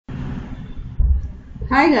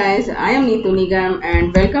Hi guys, I am Neetu Nigam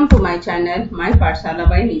and welcome to my channel My patshala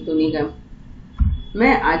by Neetu Nigam। मैं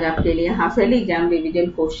आज आपके लिए half yearly exam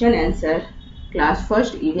revision question answer class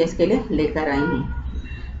first EVS के लिए लेकर आई हूँ।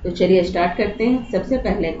 तो चलिए स्टार्ट करते हैं। सबसे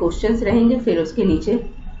पहले क्वेश्चंस रहेंगे, फिर उसके नीचे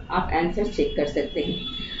आप आंसर चेक कर सकते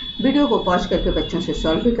हैं। वीडियो को पॉज करके बच्चों से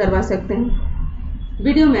सॉल्व भी करवा सकते हैं।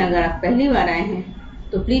 वीडियो में अगर आप पहली बार आए हैं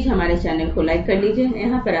तो प्लीज़ हमारे चैनल को लाइक कर लीजिए।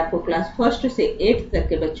 यहाँ पर आपको क्लास फर्स्ट से 8th तक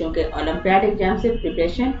के बच्चों के ओलंपियाड एग्जाम से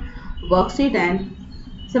प्रिपरेशन वर्कशीट एंड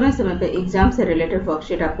समय समय पे एग्जाम से रिलेटेड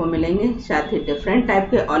वर्कशीट आपको मिलेंगे। साथ ही डिफरेंट टाइप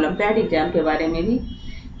के ओलंपियाड एग्जाम के बारे में भी,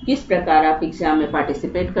 किस प्रकार आप एग्जाम में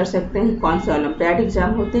पार्टिसिपेट कर सकते हैं, कौन से ओलंपियाड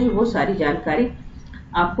एग्जाम होते हैं, वो सारी जानकारी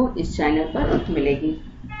आपको इस चैनल पर मिलेगी।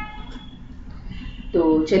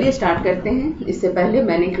 तो चलिए स्टार्ट करते हैं। इससे पहले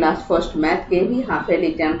मैंने क्लास फर्स्ट मैथ के भी हाफ ईयरली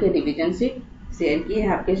एग्जाम के रिविजन शीट शेयर की है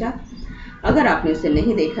आपके साथ। अगर आपने उसे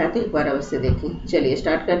नहीं देखा है तो एक बार अवश्य देखें। चलिए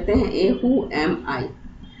स्टार्ट करते हैं। A who am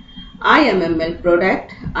I M A milk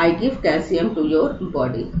product, I give calcium to your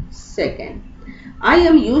body. Second, I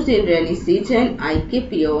am used in rainy season, I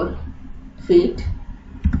keep your feet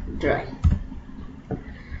dry.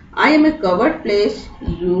 I M A covered place,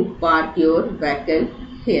 you park your vehicle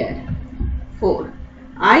here. 4.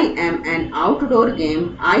 I am an outdoor game.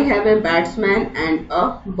 I have a batsman and a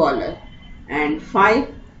bowler. And 5.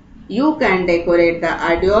 You can decorate the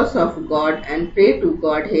ideals of God and pray to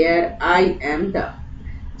God. Here I am the.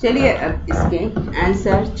 चलिए अब इसके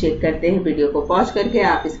answer check करते हैं। Video को pause करके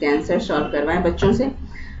आप इसके answer solve करवाएं बच्चों से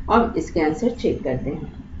और इसके आंसर चेक करते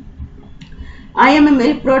हैं। I am a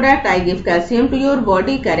milk product. I give calcium to your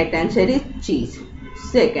body. Correct answer is cheese.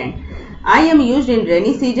 Second, I am used in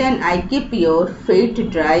rainy season. I keep your feet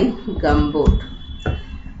dry. Gumboot.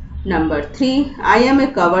 Number 3, I am a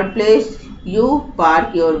covered place. You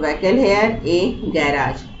park your vehicle here. A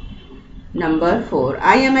garage. Number 4,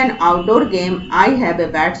 I am an outdoor game. I have a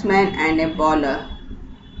batsman and a bowler.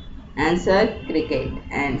 Answer, cricket.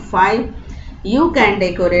 And 5, you can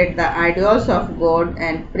decorate the idols of God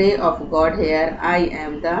and pray of God. Here I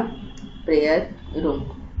am the prayer room.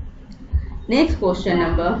 Next question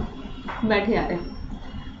number, बैठे आ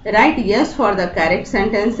रहे। Write yes for the correct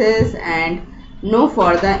sentences and no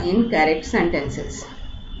for the incorrect sentences.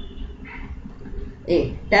 A.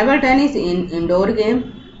 Table tennis in indoor game.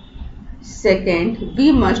 Second,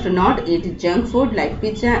 we must not eat junk food like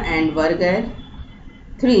pizza and burger.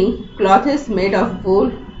 3. Clothes made of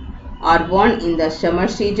wool are worn in the summer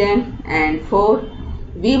season. And 4.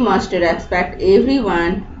 We must respect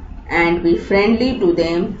everyone and be friendly to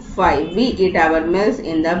them. 5. We eat our meals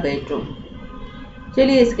in the bedroom.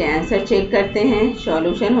 चलिए इसके answer check करते हैं।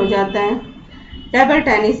 Solution हो जाता है। Table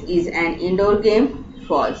tennis is an indoor game.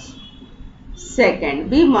 False. Second,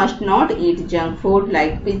 we must not eat junk food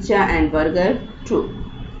like pizza and burger. True.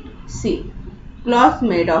 C, clothes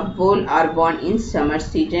made of wool are वर्न in summer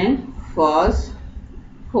season. False.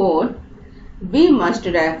 4, we must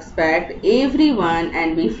respect everyone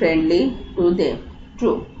and be friendly to them.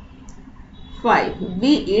 True. 5. We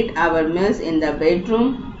eat our meals in the bedroom.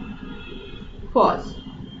 False.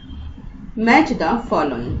 Match the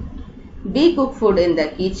following. We cook food in the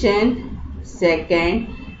kitchen.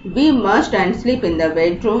 Second, we must and sleep in the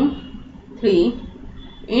bedroom. 3.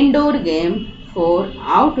 Indoor game. 4.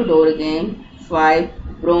 Outdoor game. 5.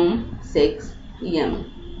 Broom. 6. Yummy.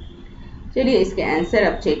 चलिए इसके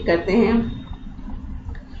answer अब check करते हैं।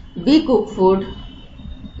 We cook food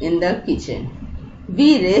in the kitchen. We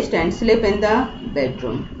rest and sleep in the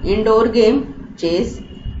bedroom. Indoor game, chess.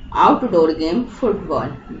 Outdoor game,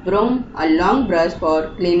 football. Broom, a long brush for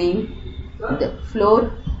cleaning the floor.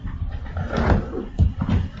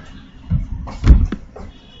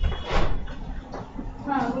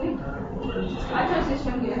 अच्छा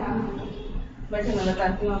system किया है। बैठे मैं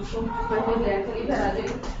बताती हूँ आपको। बैठे इधर आ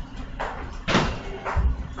जाइए।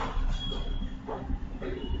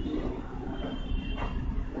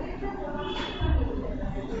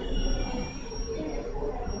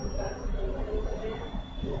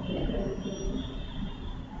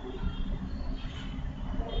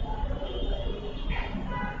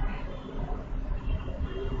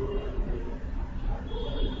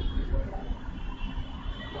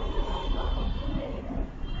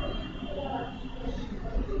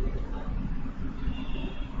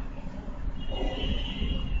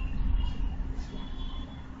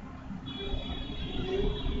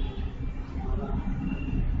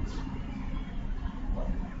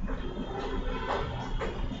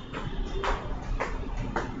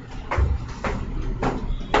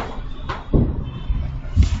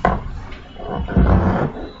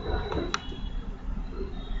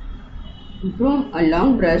 Broom, a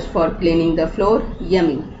long brush for cleaning the floor.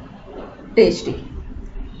 Yummy. Tasty.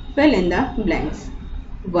 Fill in the blanks.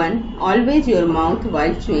 1. Always your mouth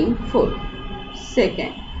while chewing food.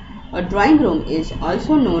 Second, a drawing room is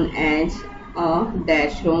also known as a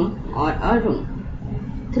dash room or a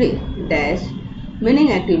room. 3. Dash,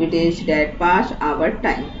 meaning activities that pass our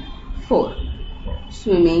time. 4.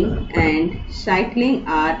 Swimming and cycling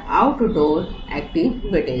are outdoor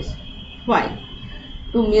activities. 5.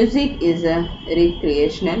 To music is a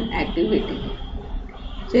recreational activity.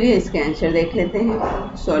 चलिए इसके answer देख लेते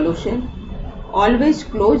हैं. Solution. Always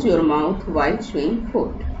close your mouth while chewing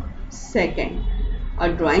food. Second, a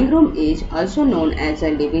drawing room is also known as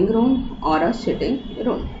a living room or a sitting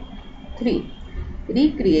room. 3.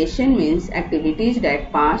 Recreation means activities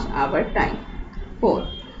that pass our time. 4.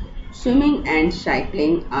 Swimming and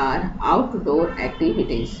cycling are outdoor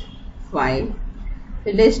activities. 5.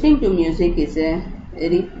 Listening to music is a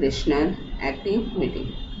recreational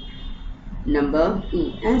activity. Number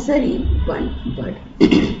E. Answer E. One word.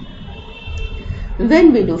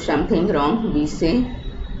 When we do something wrong, we say.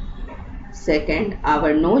 Second,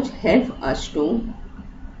 our nose helps us to.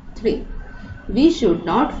 3. We should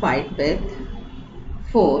not fight with.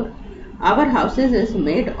 4. Our houses is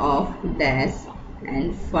made of dash.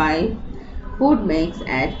 And 5. Food makes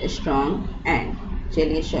us strong. And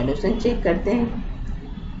चलिए solution check करते हैं.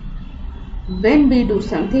 When we do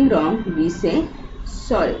something wrong, we say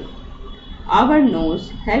sorry. Our nose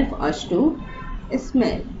helps us to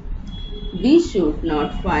smell. We should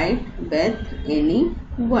not fight with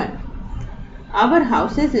anyone. Our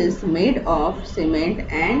houses is made of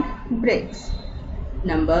cement and bricks.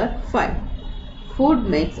 Number 5. Food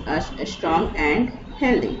makes us strong and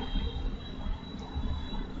healthy.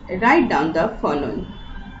 Write down the following.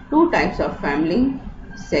 2 types of family.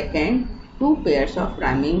 Second, 2 pairs of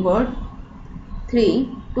rhyming words. 3.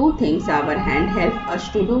 2 things our hand help us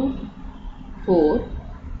to do. 4.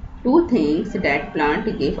 2 things that plant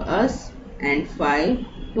give us. And 5.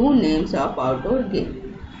 2 names of outdoor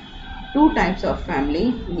game. 2 types of family,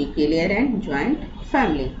 nuclear and joint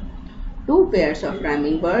family. 2 pairs of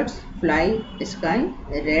rhyming words, fly, sky,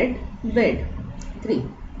 red, bed. 3.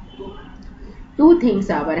 2 things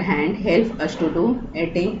our hand help us to do,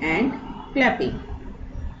 eating and clapping.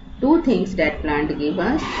 2 things that plant give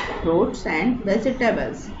us, fruits and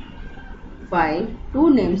vegetables. 5. 2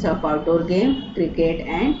 names of outdoor game, cricket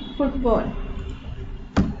and football.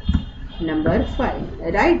 Number 5.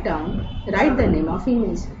 Write the name of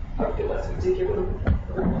image.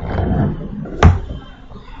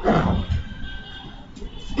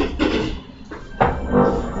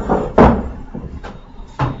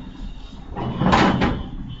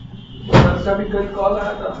 अभी कल call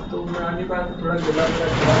आया था तो मैं आने पाया तो थोड़ा गिला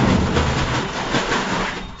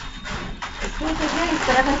इस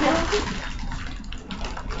तरह का क्या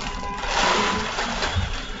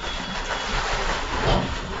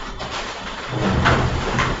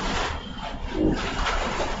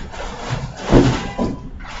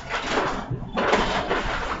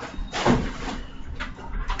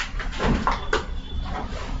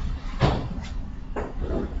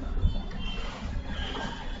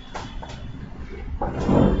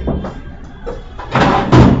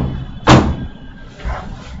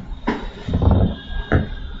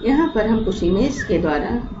यहाँ पर हम कुछ इमेज के द्वारा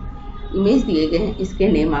इमेज दिए गए हैं, इसके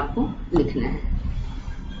नेम आपको लिखना है.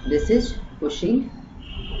 This is pushing,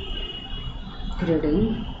 reading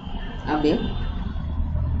a book,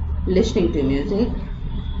 listening to music,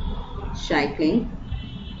 cycling,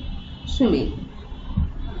 swimming.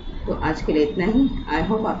 तो आज के लिए इतना ही. आई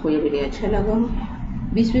होप आपको ये वीडियो अच्छा लगा हो.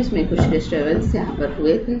 बीच में कुछ डिस्टर्बेंस यहाँ पर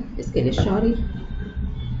हुए थे, इसके लिए सॉरी.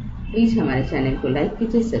 प्लीज़ हमारे चैनल को लाइक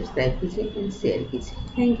कीजिए, सब्सक्राइब कीजिए एंड शेयर कीजिए.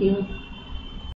 Thank you.